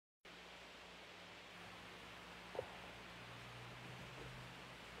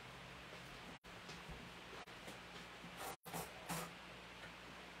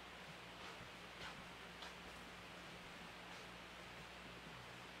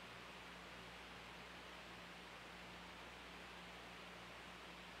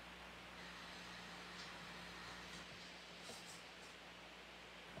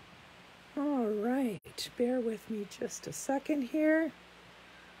right, bear with me just a second here.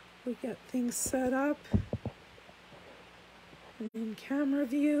 We get things set up in camera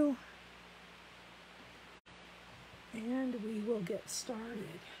view, and we will get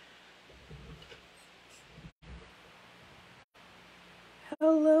started.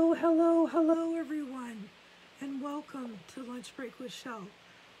 Hello, hello, hello everyone, and welcome to Lunch Break with Shel.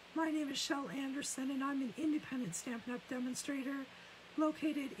 My name is Shel Anderson, and I'm an independent Stampin' Up! Demonstrator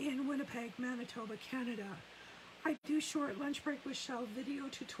located in Winnipeg, Manitoba, Canada. I do short Lunch Break with Shel video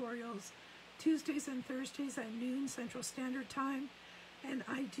tutorials Tuesdays and Thursdays at noon Central Standard Time, and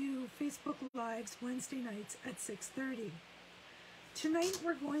I do Facebook Lives Wednesday nights at 6:30. Tonight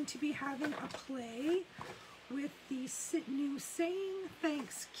we're going to be having a play with the new Saying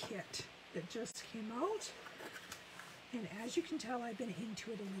Thanks kit that just came out. And as you can tell, I've been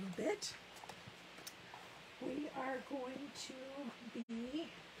into it a little bit. We are going to be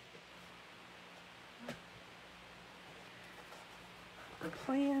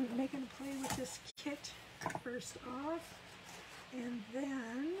making a play with this kit first off. And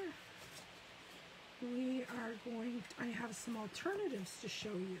then I have some alternatives to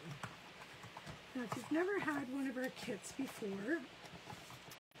show you. Now, if you've never had one of our kits before,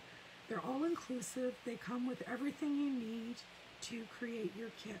 they're all inclusive. They come with everything you need to create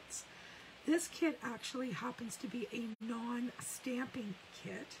your kits. This kit actually happens to be a non-stamping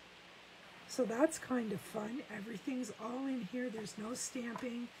kit, so that's kind of fun. Everything's all in here. There's no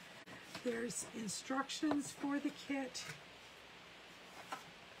stamping. There's instructions for the kit,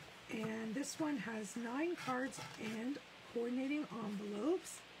 and this one has 9 cards and coordinating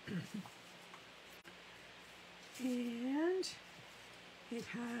envelopes. And it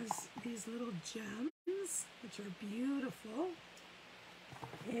has these little gems, which are beautiful.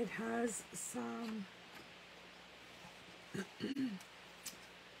 It has some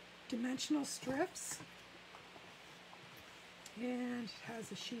dimensional strips. And it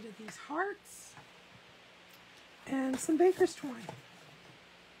has a sheet of these hearts. And some baker's twine.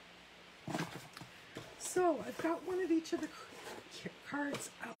 So I've got one of each of the cards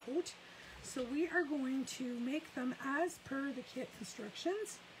out. So we are going to make them as per the kit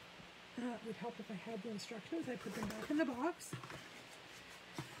instructions. It would help if I had the instructions. I put them back in the box.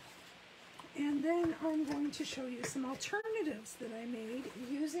 And then I'm going to show you some alternatives that I made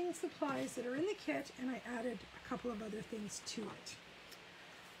using supplies that are in the kit, and I added a couple of other things to it.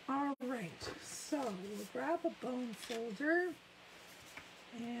 All right, so we'll grab a bone folder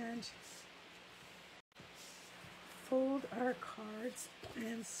and fold our cards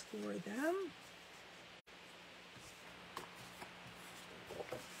and score them.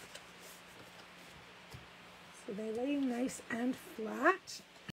 So they lay nice and flat.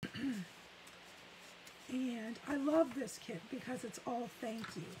 And I love this kit because it's all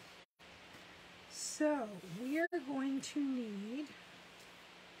thank you. So we are going to need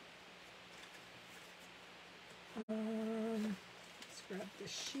let's grab the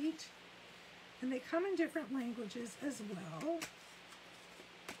sheet. And they come in different languages as well.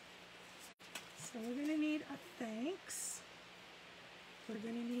 So we're going to need a thanks. We're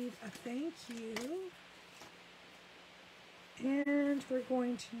going to need a thank you. And we're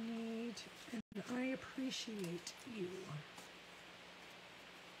going to need an I appreciate you.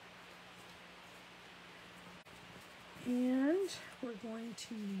 And we're going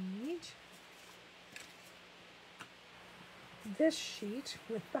to need this sheet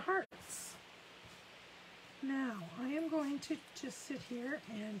with the hearts. Now, I am going to just sit here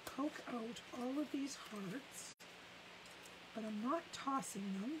and poke out all of these hearts, but I'm not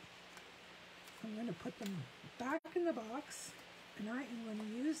tossing them. I'm going to put them back in the box, and I am going to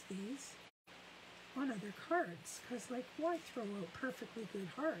use these on other cards, because, like, why throw out perfectly good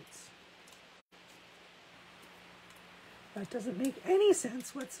hearts? That doesn't make any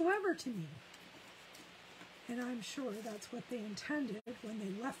sense whatsoever to me. And I'm sure that's what they intended when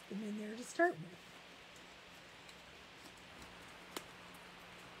they left them in there to start with.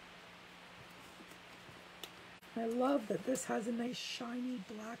 I love that this has a nice shiny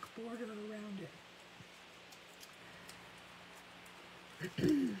black border around it.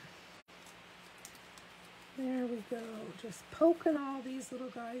 There we go, just poking all these little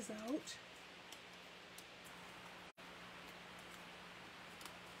guys out.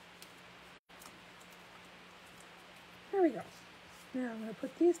 There we go. Now I'm going to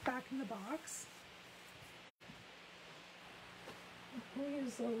put these back in the box. We'll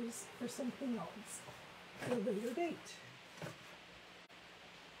use those for something else at a later date.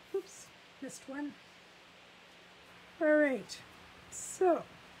 Oops, missed one. All right, so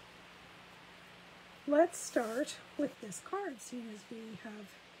let's start with this card, seeing as we have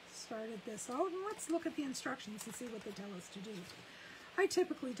started this out, and let's look at the instructions and see what they tell us to do. I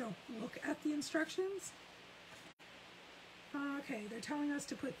typically don't look at the instructions. Okay, they're telling us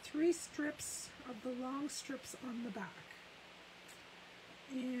to put 3 strips of the long strips on the back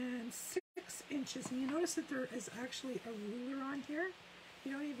and 6 inches, and you notice that there is actually a ruler on here.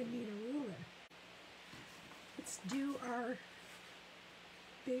 You don't even need a ruler. Let's do our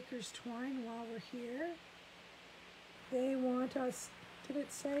baker's twine while we're here. They want us, did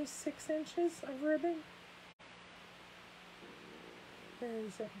it say 6 inches of ribbon? Where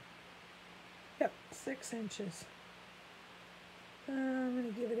is it? Yep, 6 inches. I'm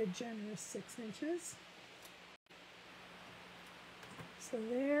going to give it a generous 6 inches. So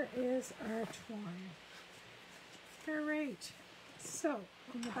there is our twine. All right, so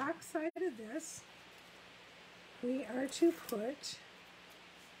on the back side of this, we are to put,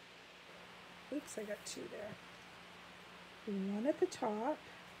 oops, I got 2 there. 1 at the top,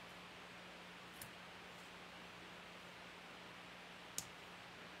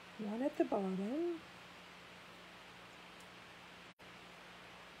 one at the bottom,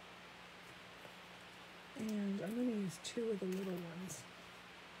 and I'm going to use 2 of the little ones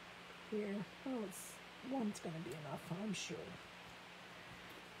here. Oh, one's going to be enough, I'm sure.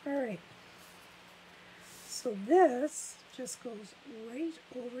 All right, so this just goes right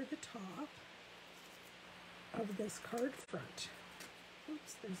over the top of this card front.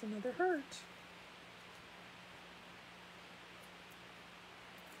 Oops, there's another heart.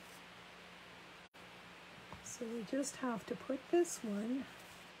 So we just have to put this one.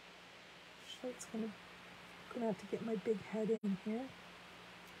 So it's gonna have to get my big head in here.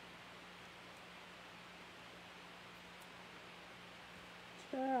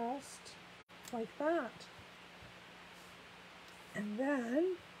 Just like that. And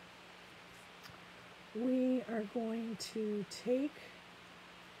then we are going to take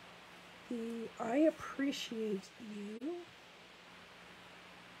the I Appreciate You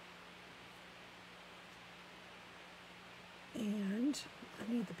and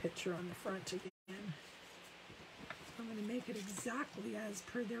I need the picture on the front again. I'm going to make it exactly as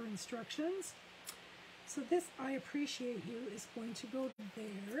per their instructions. So this I Appreciate You is going to go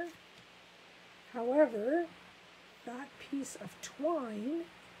there. However, that piece of twine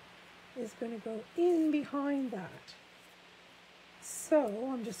is going to go in behind that. So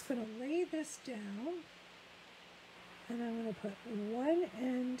I'm just going to lay this down and I'm going to put one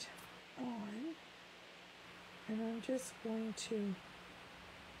end on and I'm just going to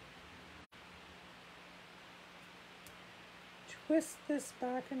twist this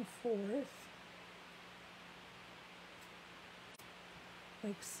back and forth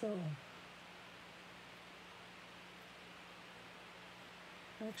like so.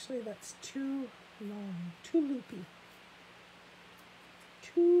 Actually, that's too long, too loopy.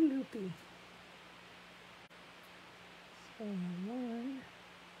 Too loopy. So 1,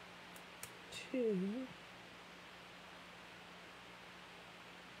 2,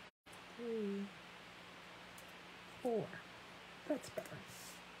 3, 4. That's better.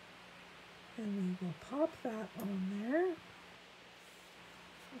 And we will pop that on there.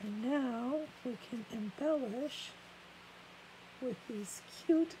 And now we can embellish with these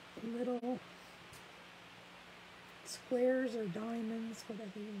cute little squares or diamonds,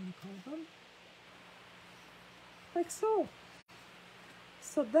 whatever you want to call them, like so.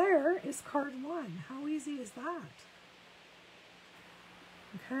 So there is card 1. How easy is that?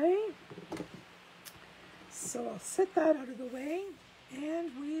 Okay, so I'll set that out of the way and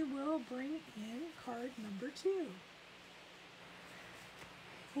we will bring in card number 2.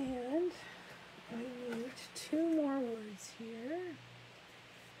 And I need 2 more words here.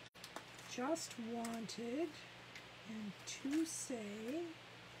 Just wanted and to say.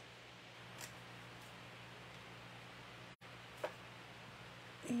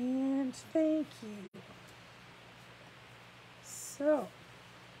 And thank you. So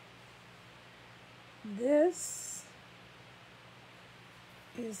this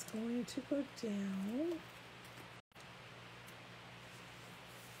is going to go down.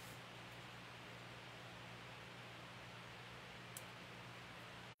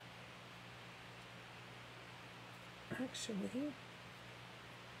 Actually,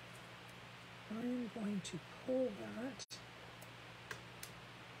 I'm going to pull that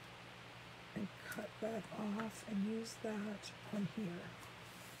and cut that off and use that on here,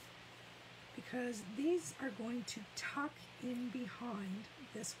 because these are going to tuck in behind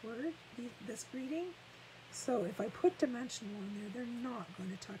this word, this greeting. So if I put dimensional on there, they're not going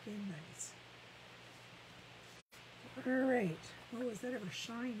to tuck in nice. All right. Oh, is that ever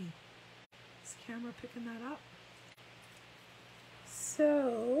shiny? Is camera picking that up?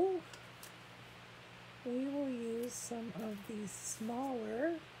 So we will use some of these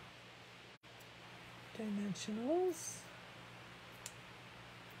smaller dimensionals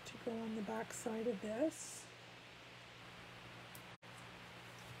to go on the back side of this.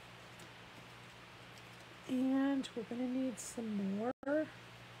 And we're going to need some more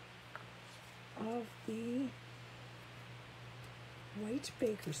of the white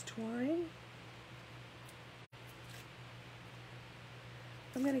baker's twine.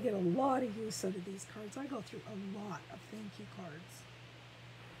 I'm going to get a lot of use out of these cards. I go through a lot of thank you cards.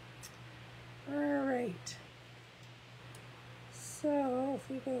 All right. So if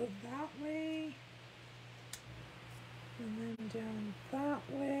we go that way, and then down that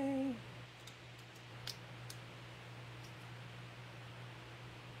way,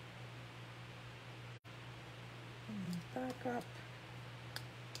 and then back up.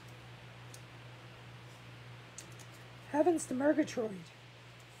 Heavens to Murgatroyd.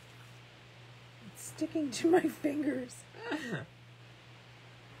 It's sticking to my fingers.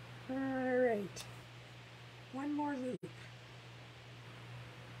 All right. One more loop.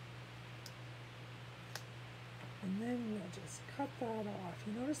 And then we'll just cut that off.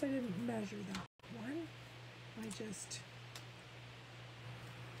 You notice I didn't measure that one. I just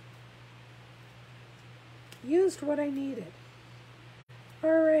used what I needed.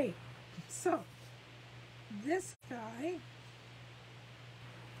 All right. So this guy,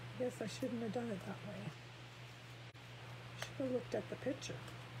 I guess I shouldn't have done it that way. I should have looked at the picture.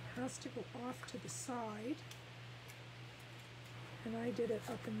 It has to go off to the side, and I did it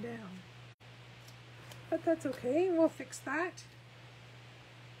up and down. But that's okay, we'll fix that.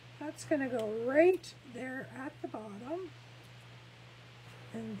 That's gonna go right there at the bottom.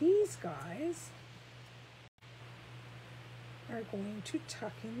 And these guys are going to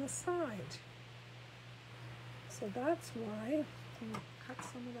tuck in the side. So that's why I'm going to cut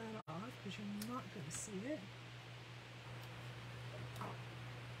some of that off because you're not going to see it.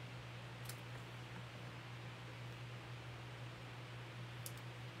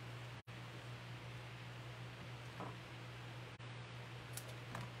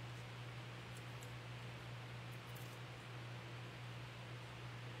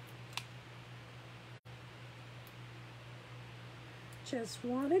 Just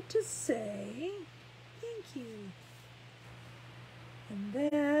wanted to say thank you. And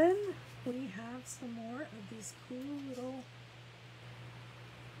then we have some more of these cool little,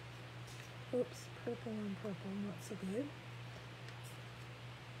 oops, purple on purple, not so good.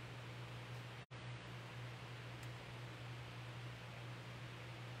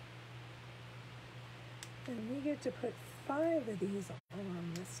 And we get to put 5 of these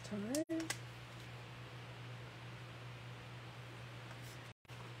on this time.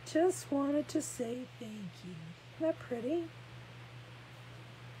 Just wanted to say thank you. Isn't that pretty?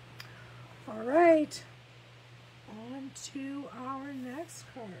 All right, on to our next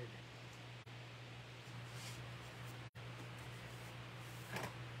card.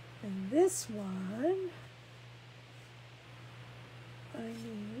 And this one, I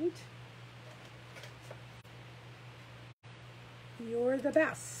need You're the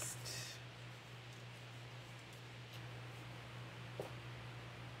Best.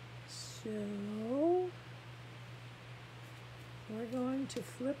 So we're going to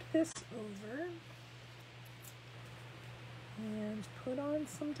flip this over and put on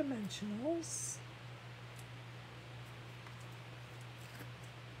some dimensionals.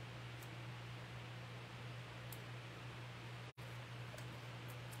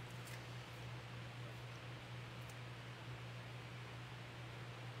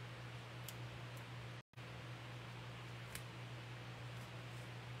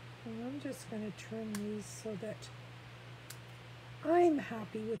 And I'm just going to trim these so that I'm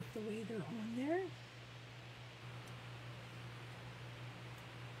happy with the way they're on there.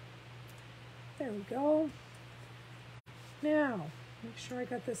 There we go. Now, make sure I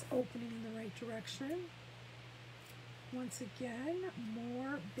got this opening in the right direction. Once again,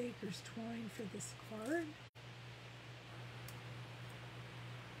 more baker's twine for this card.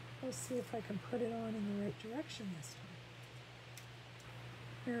 We'll see if I can put it on in the right direction this time.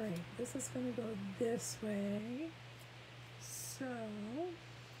 All right, this is going to go this way. So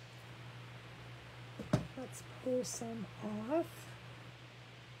let's pull some off.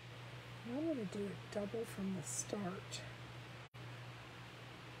 I'm going to do it double from the start.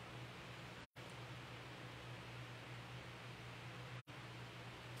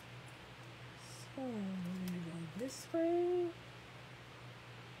 So we're going to go this way,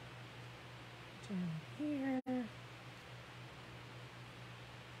 down here.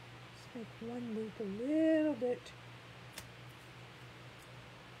 Just make one loop a little bit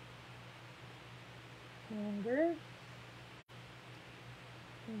longer.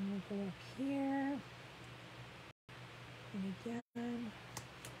 And we'll go up here. And again,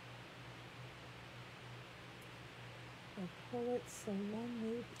 we'll pull it so one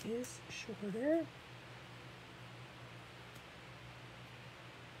loop is shorter.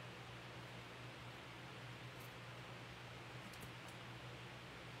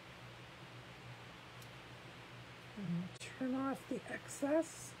 And turn off the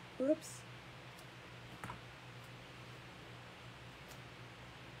excess. Whoops.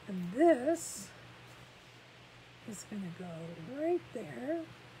 And this is going to go right there,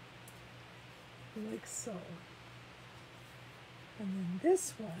 like so. And then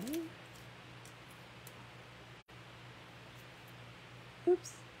this one,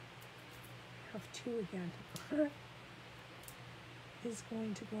 oops, I have two again, is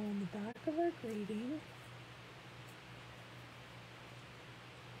going to go on the back of our grating.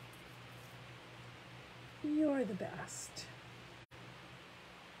 You're the best.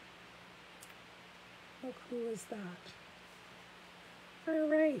 How cool is that? All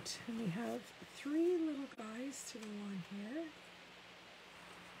right, and we have three little guys to go on here.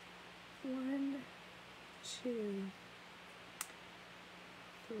 1, 2,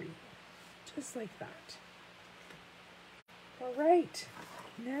 3, just like that. All right,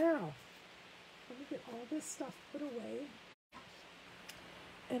 now let me get all this stuff put away,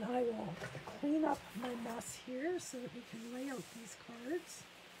 and I will clean up my mess here so that we can lay out these cards.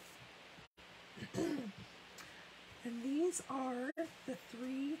 And these are the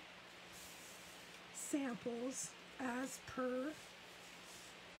 3 samples as per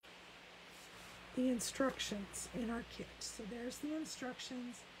the instructions in our kit. So there's the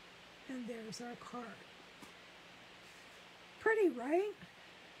instructions and there's our card. Pretty, right?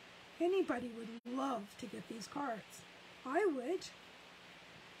 Anybody would love to get these cards. I would.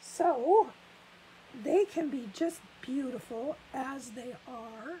 So they can be just beautiful as they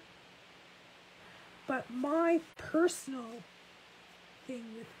are. But my personal thing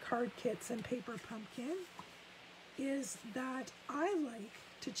with card kits and paper pumpkin is that I like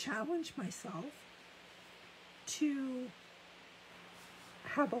to challenge myself to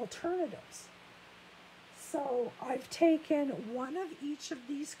have alternatives. So I've taken one of each of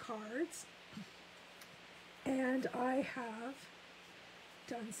these cards and I have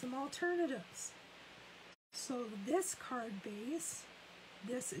done some alternatives. So this card base,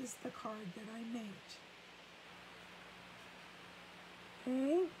 this is the card that I made.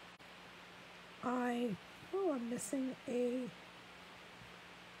 Okay. I'm missing the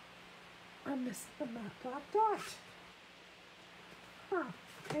matte black dot. Huh,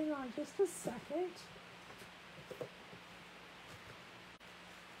 hang on just a second.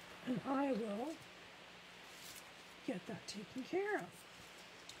 And I will get that taken care of.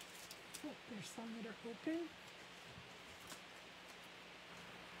 Oh, there's some that are open.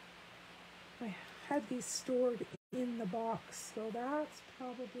 I had these stored in the box, so that's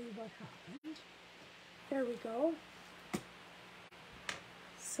probably what happened. There we go.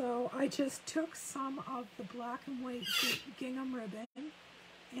 So I just took some of the black and white gingham ribbon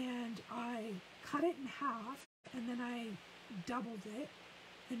and I cut it in half and then I doubled it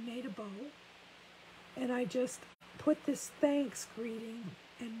and made a bow. And I just put this thanks greeting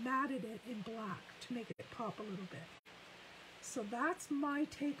and matted it in black to make it pop a little bit. So that's my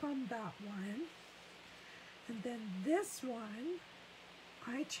take on that one. And then this one,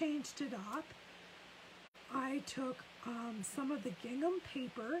 I changed it up. I took some of the gingham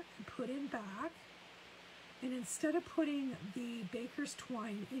paper and put in back. And instead of putting the baker's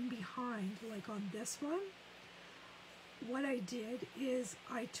twine in behind, like on this one, what I did is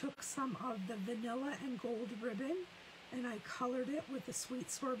I took some of the vanilla and gold ribbon and I colored it with a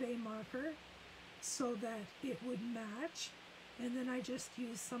sweet sorbet marker so that it would match. And then I just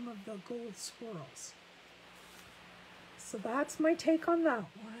used some of the gold swirls. So that's my take on that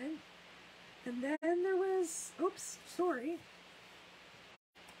one. And then there was, oops, sorry.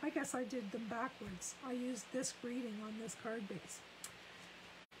 I guess I did them backwards. I used this greeting on this card base.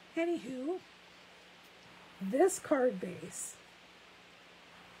 Anywho, this card base,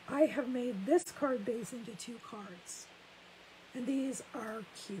 I have made this card base into 2 cards. And these are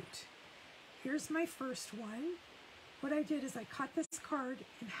cute. Here's my first one. What I did is I cut this card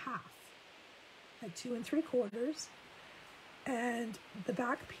in half, at 2 3/4. And the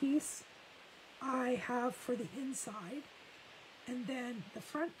back piece I have for the inside. And then the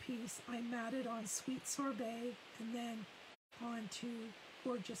front piece I matted on sweet sorbet and then onto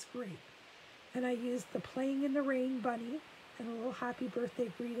gorgeous grape. And I used the Playing in the Rain bunny and a little happy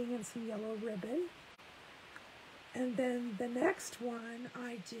birthday greeting and some yellow ribbon. And then the next one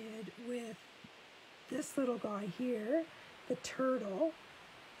I did with this little guy here, the turtle,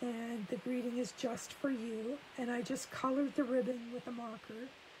 and the greeting is just for you. And I just colored the ribbon with a marker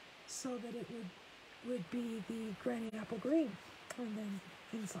so that it would be the granny apple green and then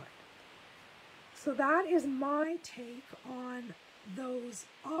inside. So that is my take on those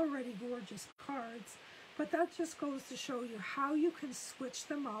already gorgeous cards, but that just goes to show you how you can switch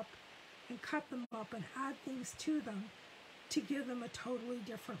them up and cut them up and add things to them to give them a totally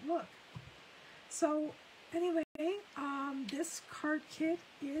different look. So anyway, this card kit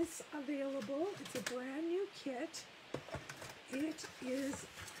is available. It's a brand new kit. It is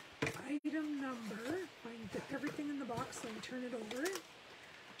item number, if I can get everything in the box, let me turn it over.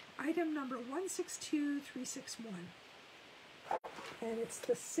 Item number 162361. And it's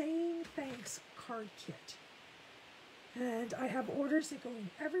the Saying Thanks card kit. And I have orders that go in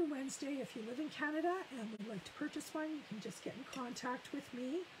every Wednesday. If you live in Canada and would like to purchase one, you can just get in contact with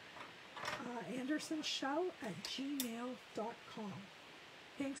me, andersonshell@gmail.com.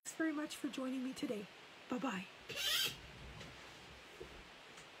 Thanks very much for joining me today. Bye-bye.